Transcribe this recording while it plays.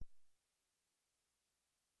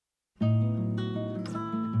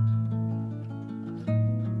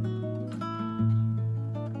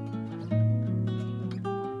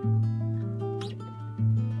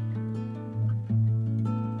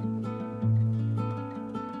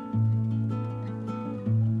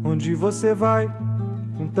Onde você vai?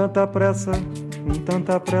 Com tanta pressa, com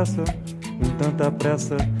tanta pressa, com tanta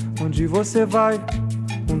pressa. Onde você vai?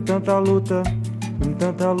 Com tanta luta, com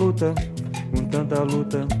tanta luta, com tanta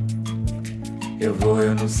luta. Eu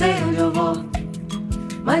não sei onde eu vou,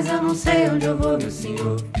 mas eu não sei onde eu vou, meu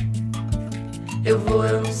senhor. Eu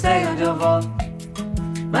não sei onde eu vou,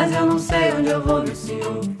 mas eu não sei onde eu vou, meu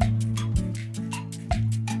senhor.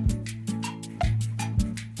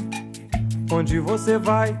 Onde você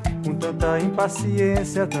vai? Com tanta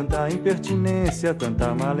impaciência, tanta impertinência,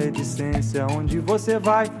 tanta maledicência. Onde você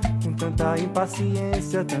vai? Com tanta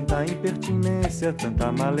impaciência, tanta impertinência,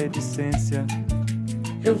 tanta maledicência.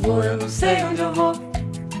 Eu não sei onde eu vou,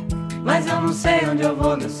 mas eu não sei onde eu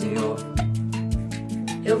vou, meu senhor.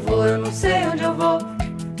 Eu não sei onde eu vou,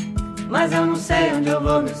 mas eu não sei onde eu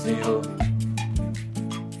vou, meu senhor.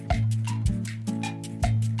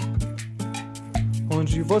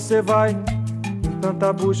 Onde você vai? Com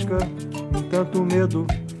tanta busca, com tanto medo,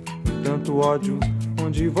 com tanto ódio.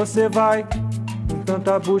 Onde você vai? Com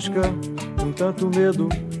tanta busca, com tanto medo,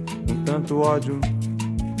 com tanto ódio.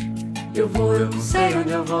 Eu não sei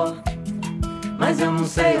onde eu vou, mas eu não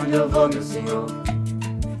sei onde eu vou, meu senhor.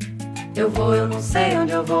 Eu não sei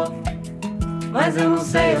onde eu vou, mas eu não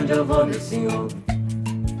sei onde eu vou, meu senhor.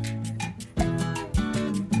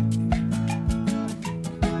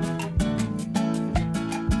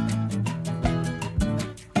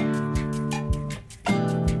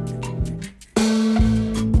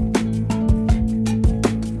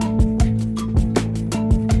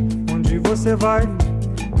 Onde você vai?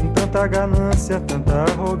 Com tanta ganância, tanta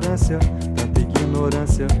arrogância, tanta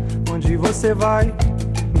ignorância. Onde você vai?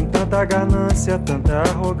 Com tanta ganância, tanta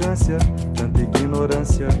arrogância, tanta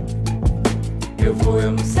ignorância. Eu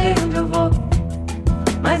não sei onde eu vou,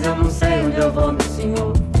 mas eu não sei onde eu vou, meu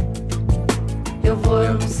senhor. Eu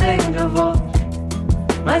não sei onde eu vou,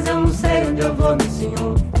 mas eu não sei onde eu vou, meu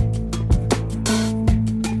senhor.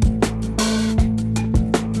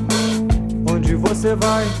 Onde você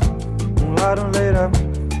vai? Larunleira,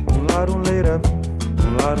 larunleira,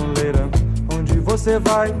 larunleira. Onde você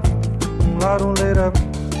vai? Larunleira,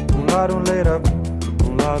 larunleira,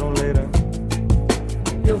 larunleira.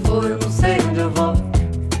 Eu não sei onde eu vou,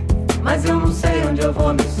 mas eu não sei onde eu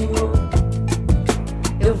vou, meu senhor.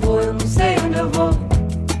 Eu não sei onde eu vou,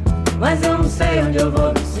 mas eu não sei onde eu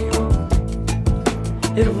vou, meu senhor.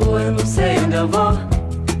 Eu não sei onde eu vou,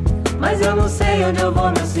 mas eu não sei onde eu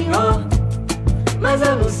vou, meu senhor. Mas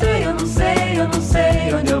eu não sei, eu não sei, eu não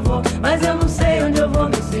sei onde eu vou. Mas eu não sei onde eu vou,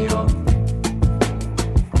 meu senhor.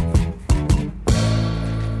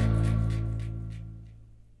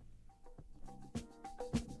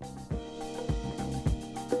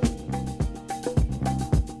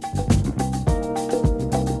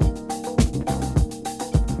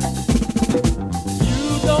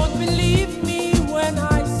 You don't believe me when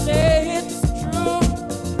I say it's true.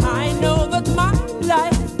 I know that my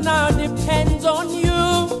life now depends on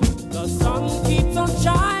you. The sun keeps on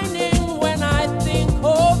shining.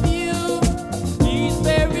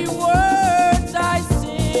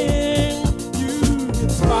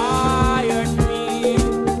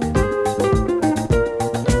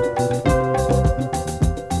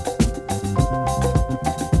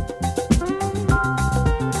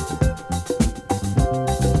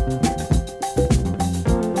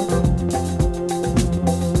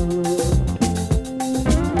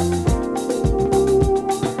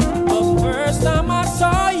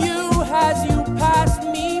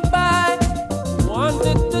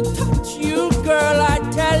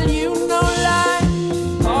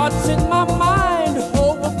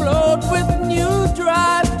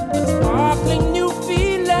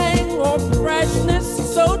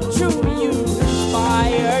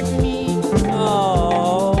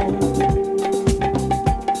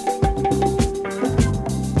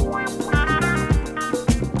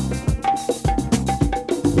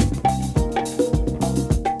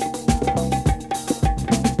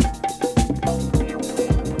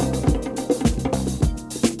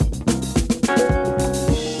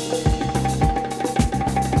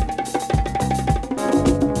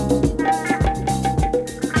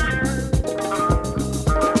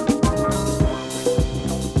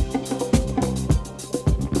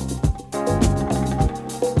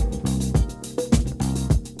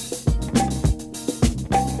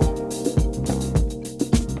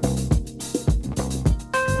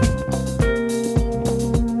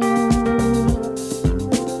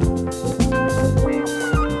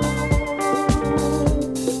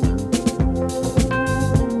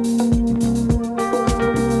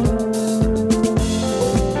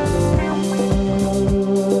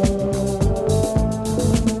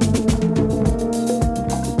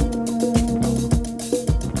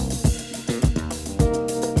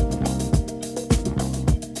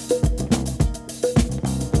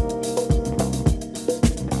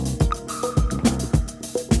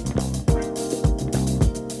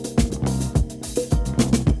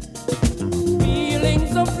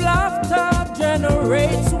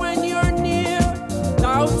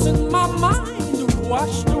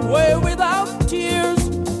 away without tears.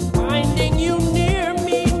 Finding you near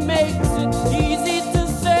me makes it easy to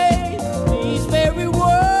say these very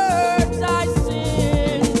words I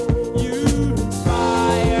sing. You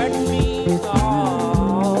inspired me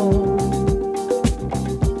all.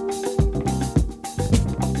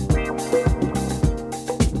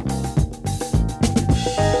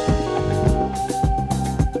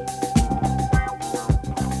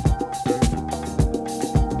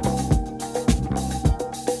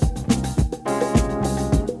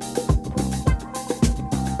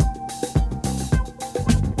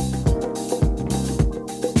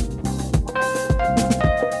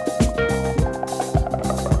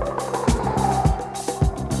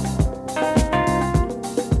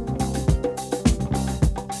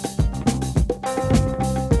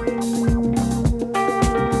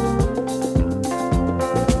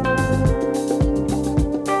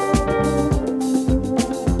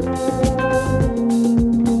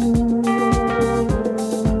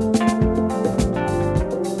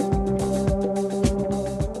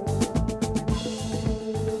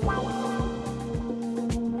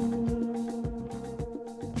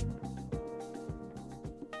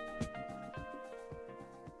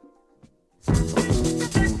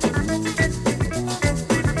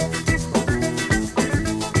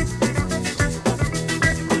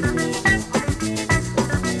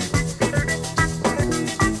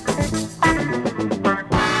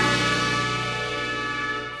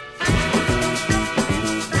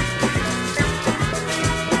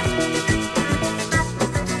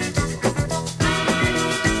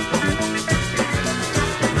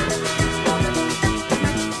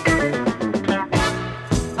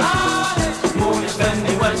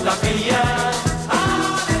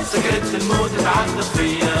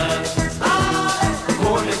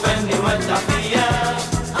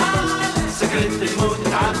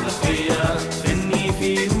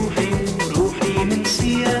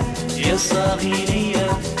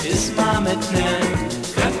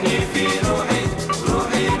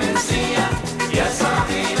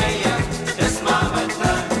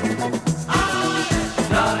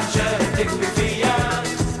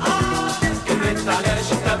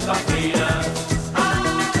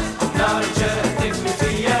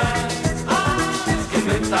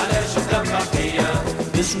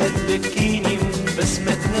 بسمة تبكيني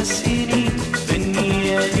وبسمة تنسيني غني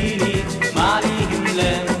يا ليلي ما عليهم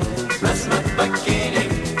لا. بسمة تبكيني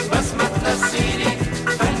بسمة تنسيني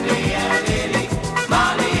غني يا ليلي ما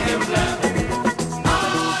عليهم لا.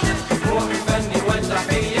 هو الفني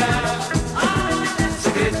والتحية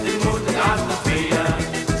سكرت الموت تعذب فيا.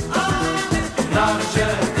 نار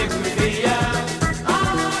جاه تكوي فيا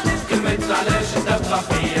كلمة علاش تبقى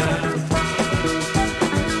فيا.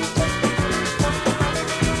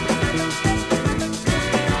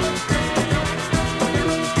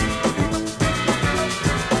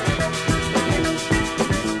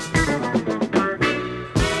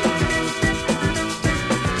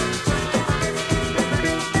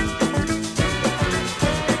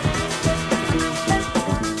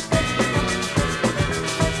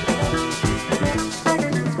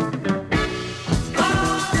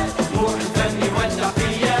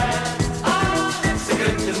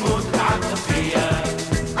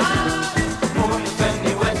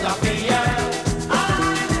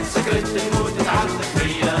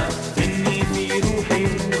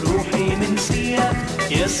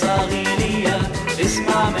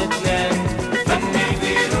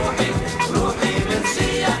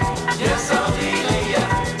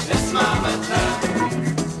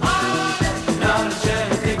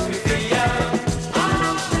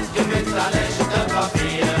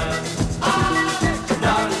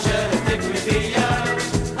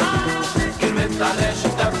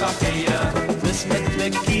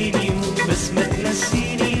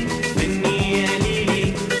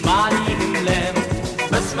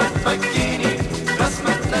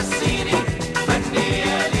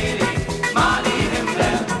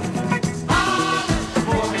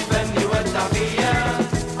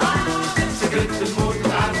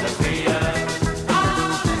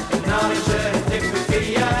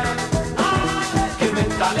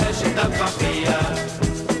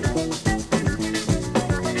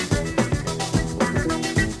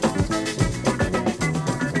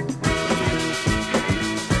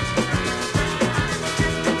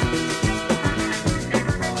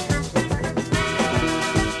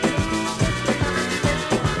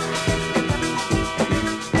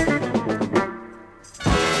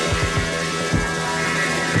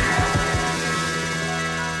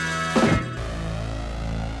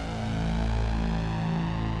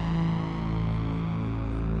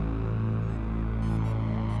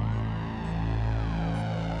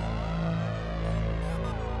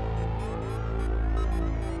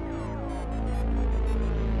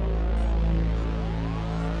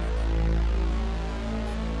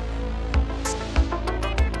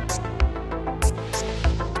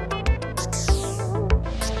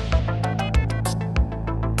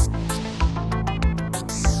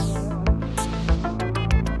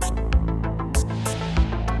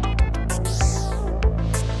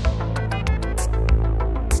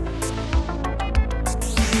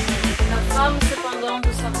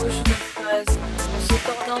 braise, en se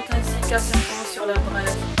tordant ainsi qu'un serpent sur la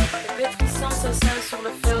braise, et pétrissant sa sein sur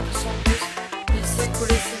le fer de son buste, laissait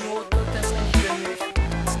couler ses mots tout imprégné de muscle.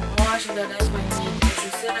 Moi j'ai la lèvre humide, et je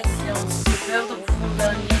sais la science, de perdre au fond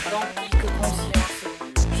d'un lit d'antique conscience.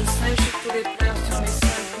 Je sèche tous les pleurs sur mes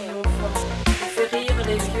seins triomphants, et fais rire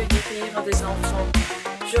les vieux du rire des enfants.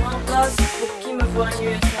 Je remplace pour qui me voit nu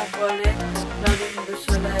et sans voilet, la lune, le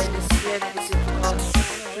soleil, le ciel et les étoiles.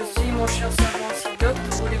 Je suis mon cher savant si docte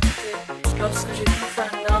vous l'écoutez, lorsque j'étouffe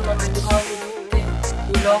un homme en mes bras redoutés,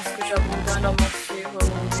 ou lorsque j'abandonne en mortier ou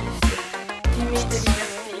mon buste, timide et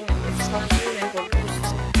libertine, et fragile et robuste,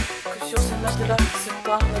 que sur ce matelas qui se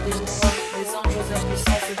parle des lois, des anges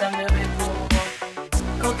impuissants se damneraient pour moi.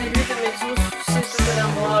 Quand des luttes de mes os sucent toute la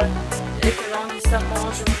moelle, et que languissamment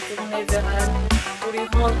je me tournais vers elle, pour lui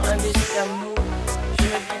rendre un baiser d'amour, je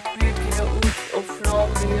ne vis plus qu'une houte aux flancs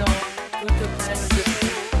brûlants, toute pleine de feu.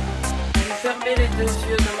 Je fermais les deux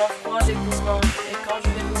yeux de ma froide épouvante, et quand je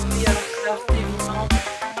les ouvris à la clarté vivante,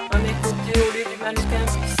 à mes côtés au lieu du mannequin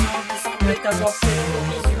puissant qui semblait avoir fait une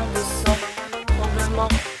provision de sang, tremblement,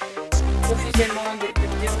 confusément des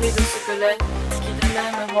débris de squelette qui de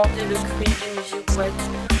même inventaient le cri d'une girouette,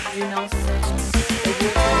 d'une enseigne, et d'une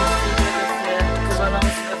fille de fer que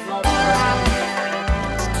balance le vent pour la journée.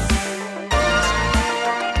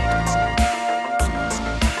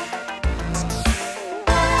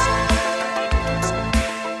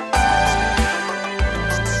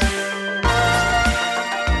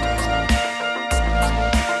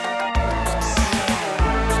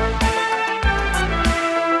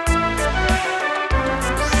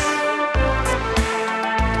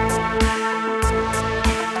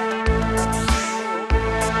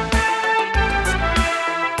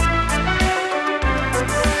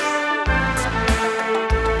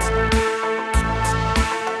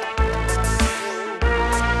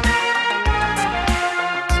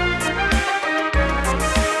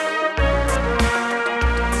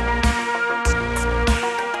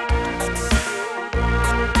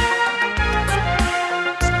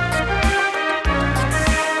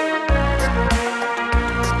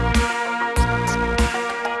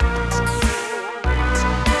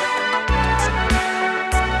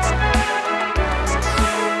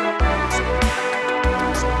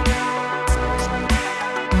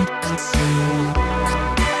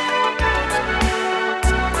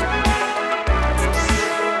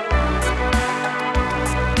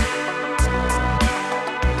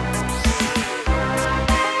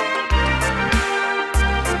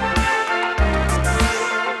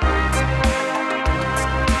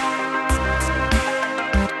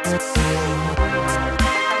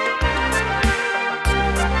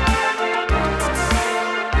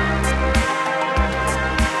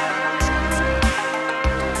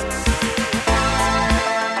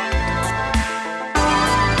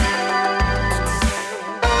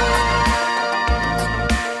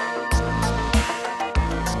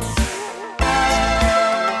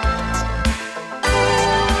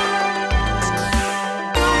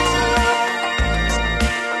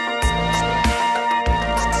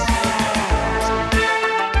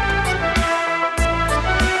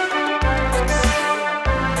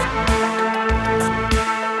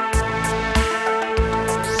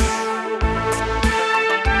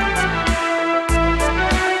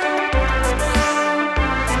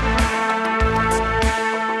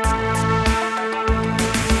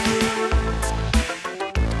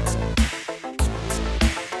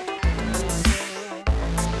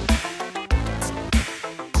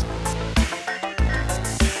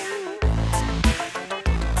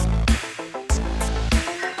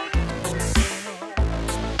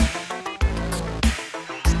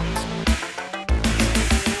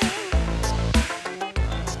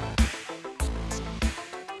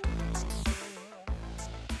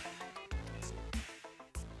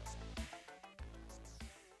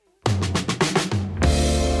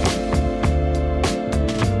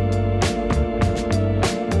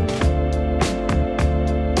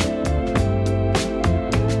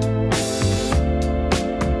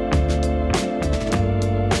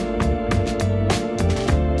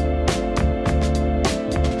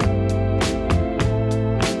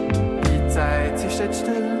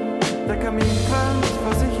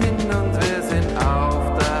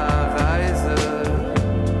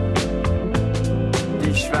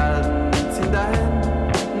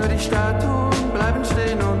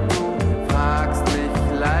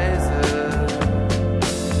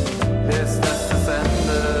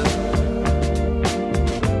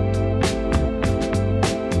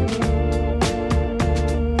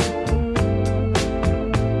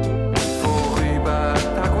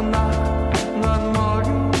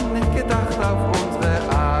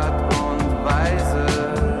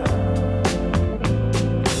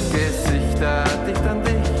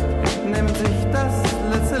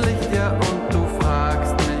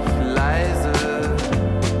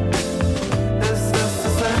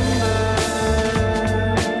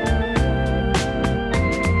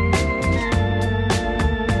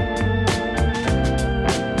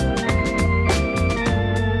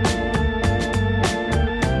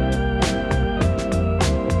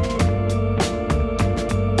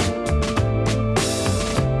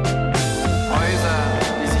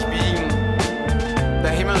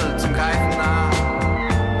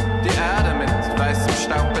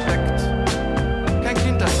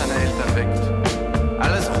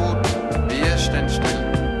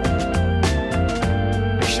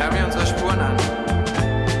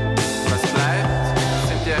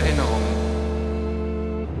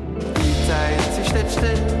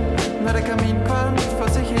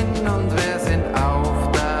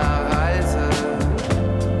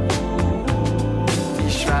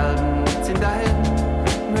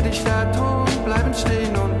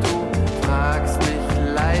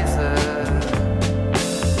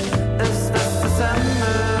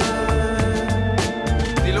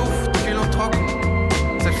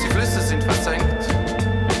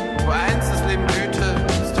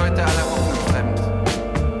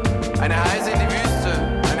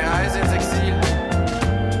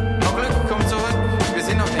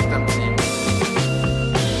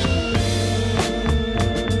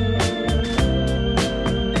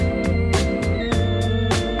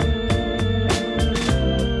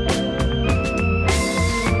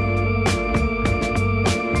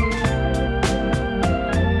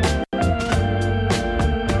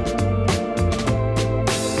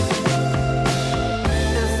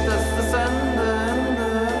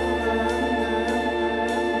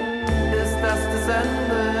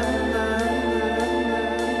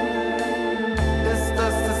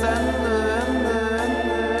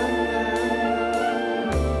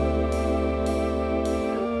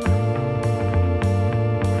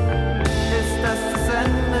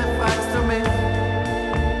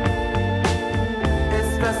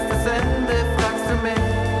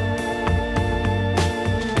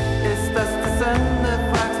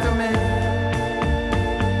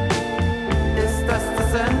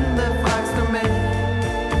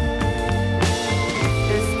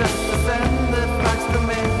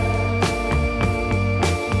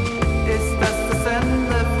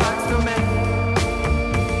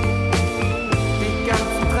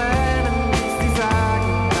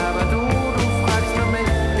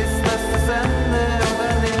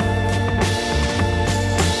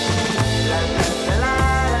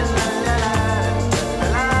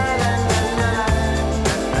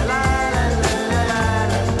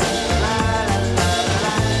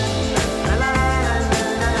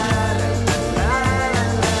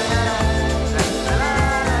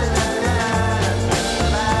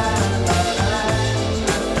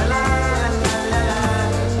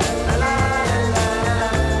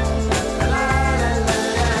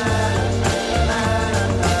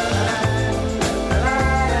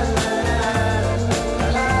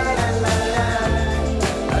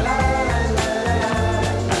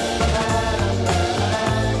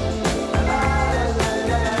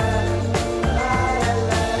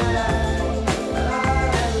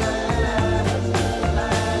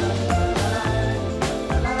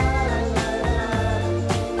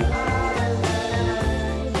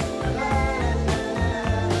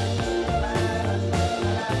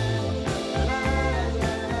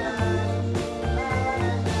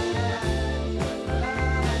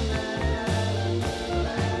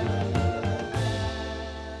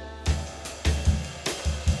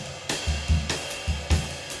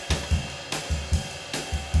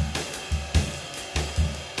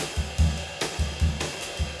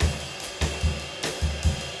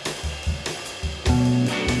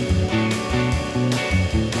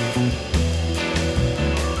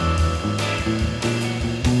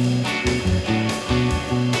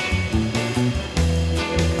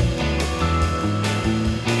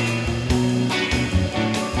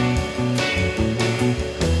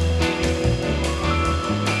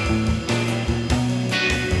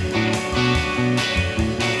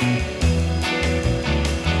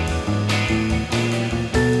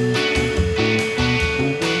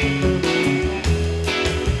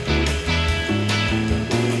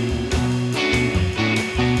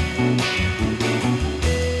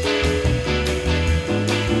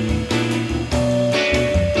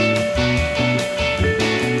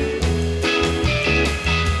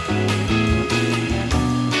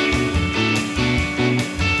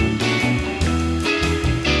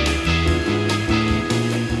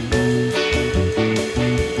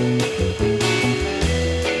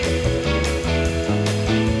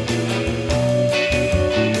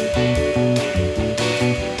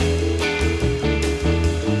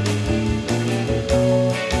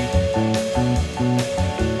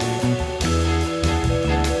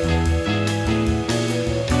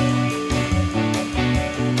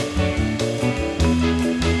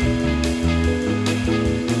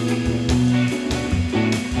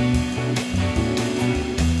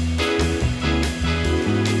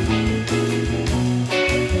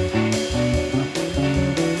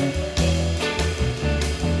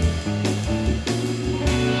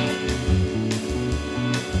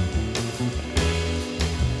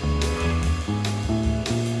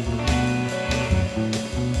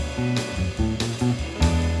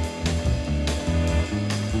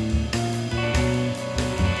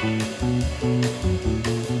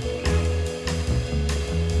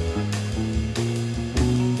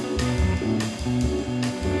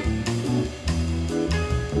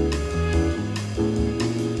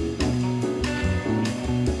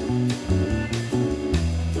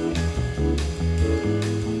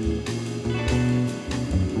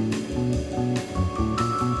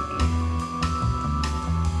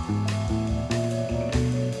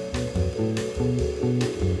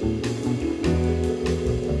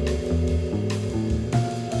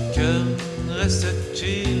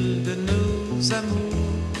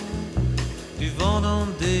 du vent dans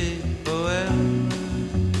des poèmes,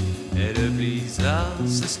 et le blizzard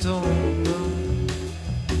s'estompe.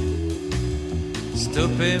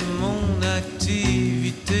 Stopper mon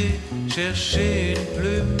activité, chercher une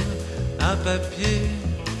plume, un papier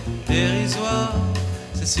dérisoire,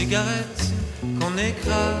 ces cigarettes qu'on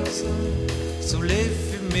écrase sous les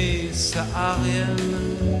fumées sahariennes,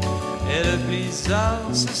 et le blizzard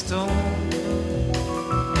s'estompe.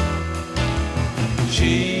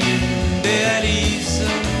 J'idéalise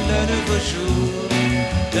le nouveau jour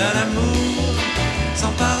d'un amour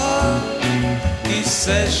sans parole qui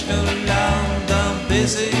sèche nos larmes d'un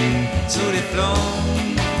baiser sous les flancs.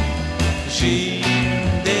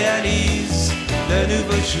 J'idéalise le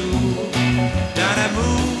nouveau jour d'un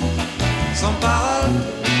amour sans parole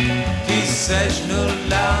qui sèche nos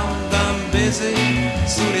larmes d'un baiser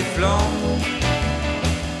sous les flancs.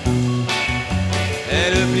 Et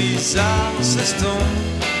le blizzard s'estompe.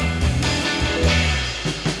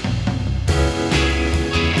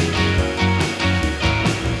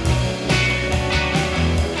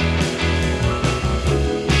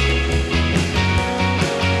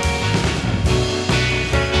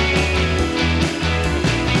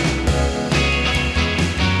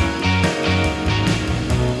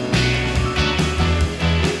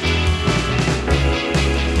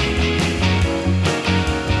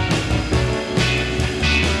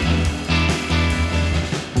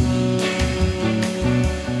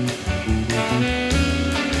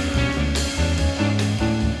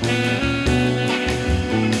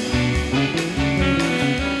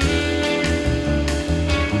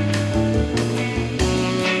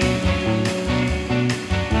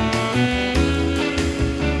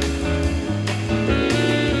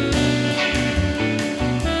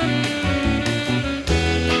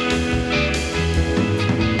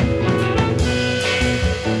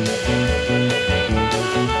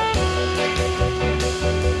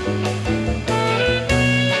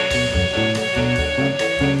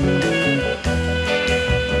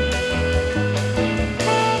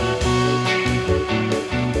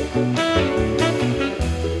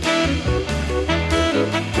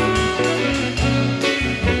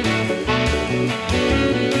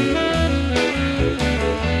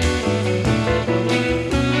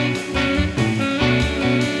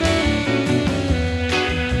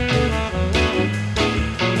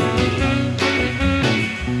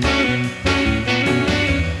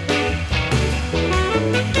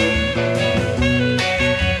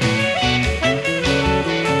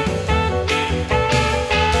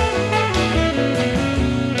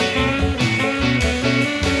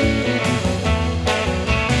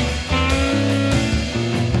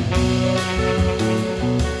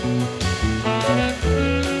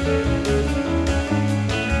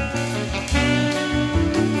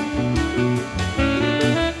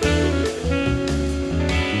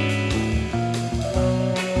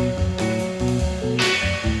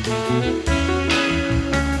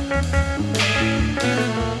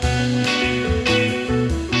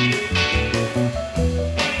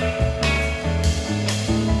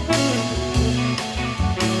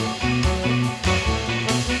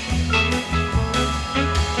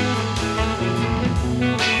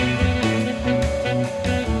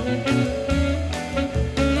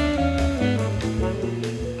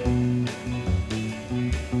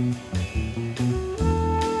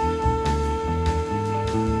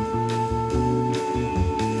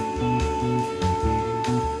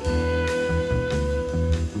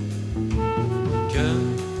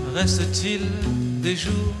 Reste-t-il des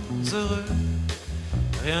jours heureux,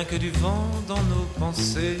 rien que du vent dans nos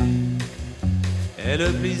pensées, et le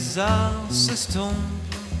blizzard s'estompe.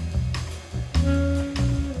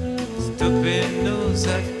 Stopper nos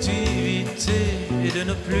activités et de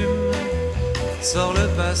nos plumes sort le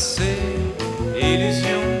passé,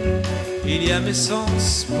 illusion. Il y a mes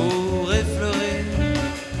sens pour effleurer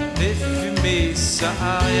des fumées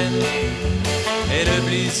sahariennes, et le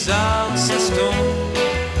blizzard s'estompe.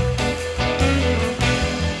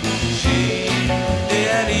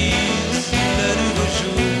 J'idéalise le nouveau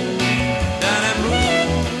jour d'un amour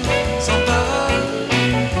sans parole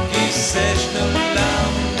qui sèche nos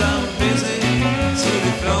larmes d'un baiser sous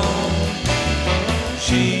les flancs.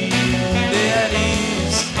 J'idéalise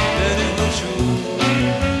le nouveau jour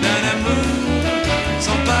d'un amour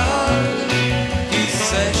sans parole qui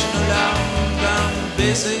sèche nos larmes d'un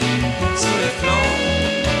baiser sous les flancs.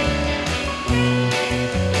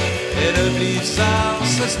 Et le blizzard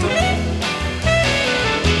s'estompe.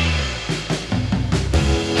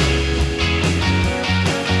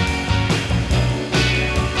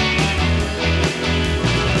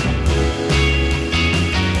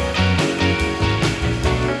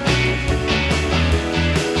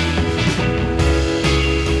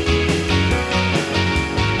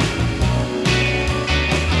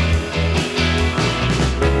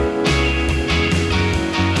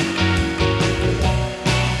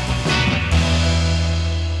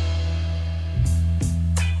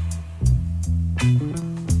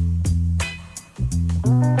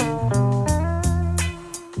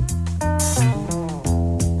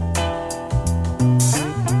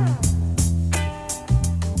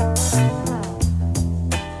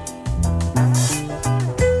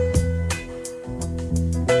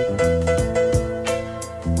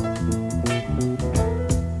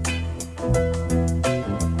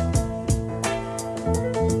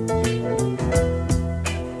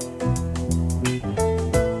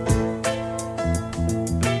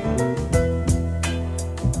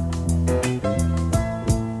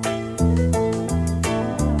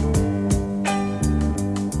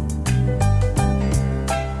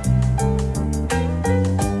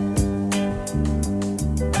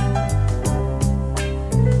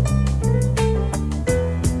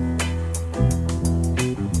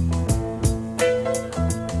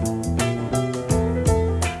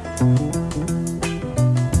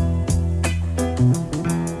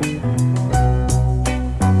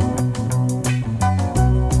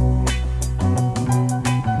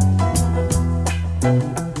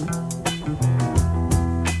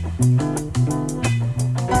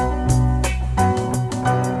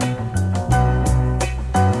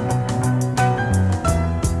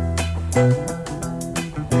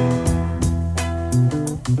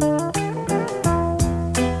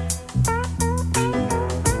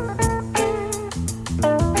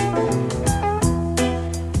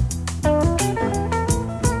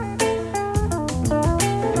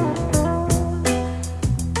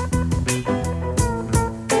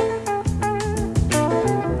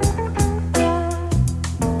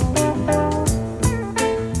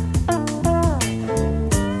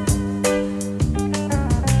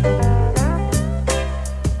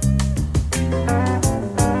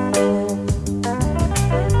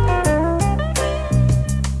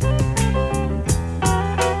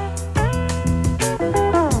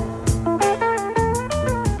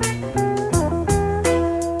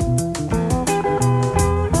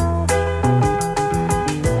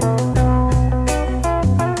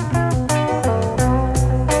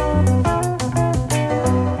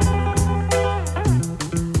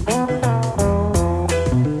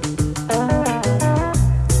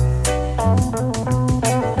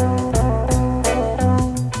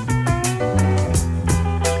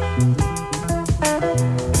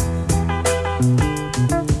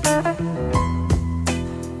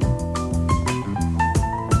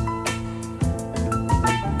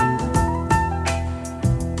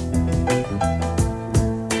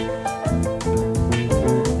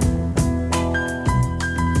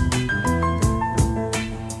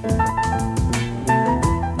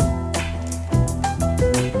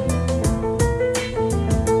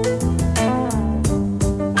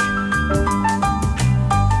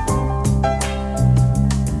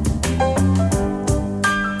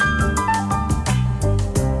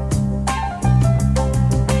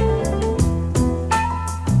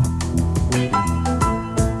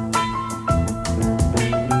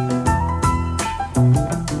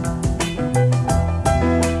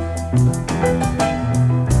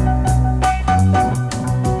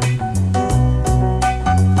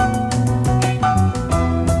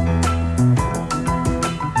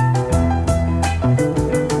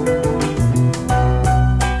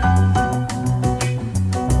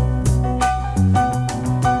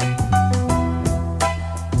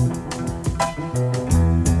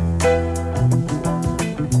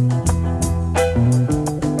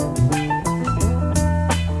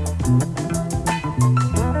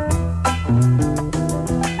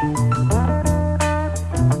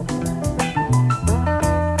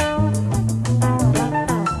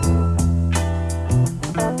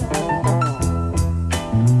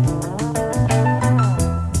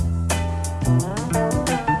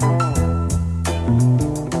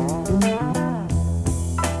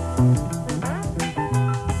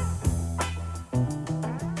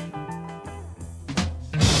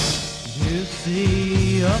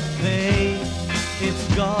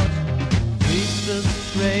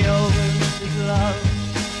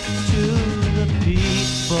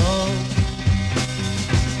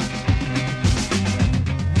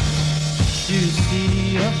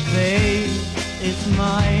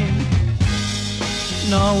 mine.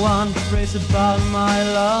 No one prays about my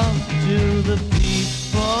love to the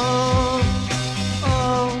people.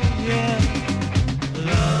 Oh yeah.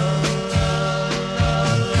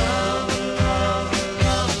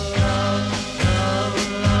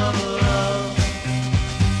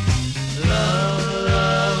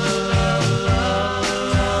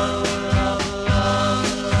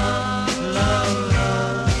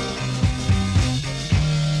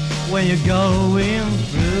 When you're going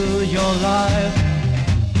through your life,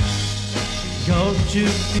 go to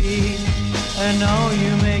peace and know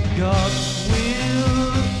you make God's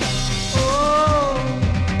will. Oh,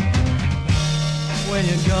 when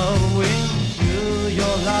you're going through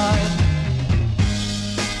your life,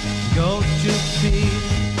 go to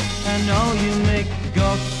peace and know you make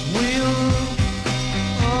God's will.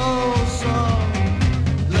 Oh, so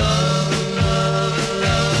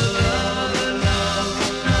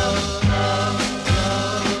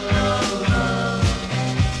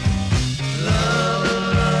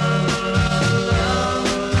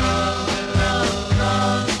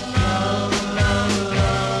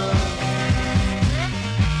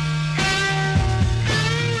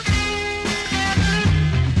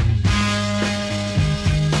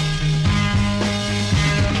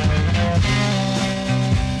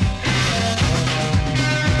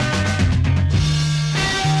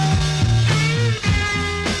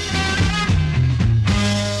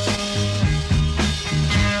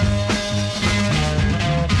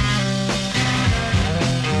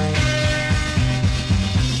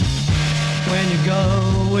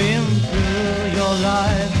going through your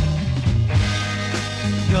life,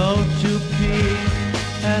 go to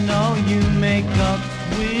peace and know you make God's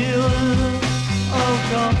will. Oh,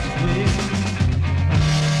 God's will.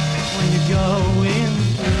 When you're going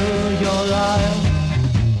through your life,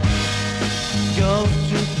 go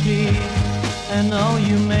to peace and know you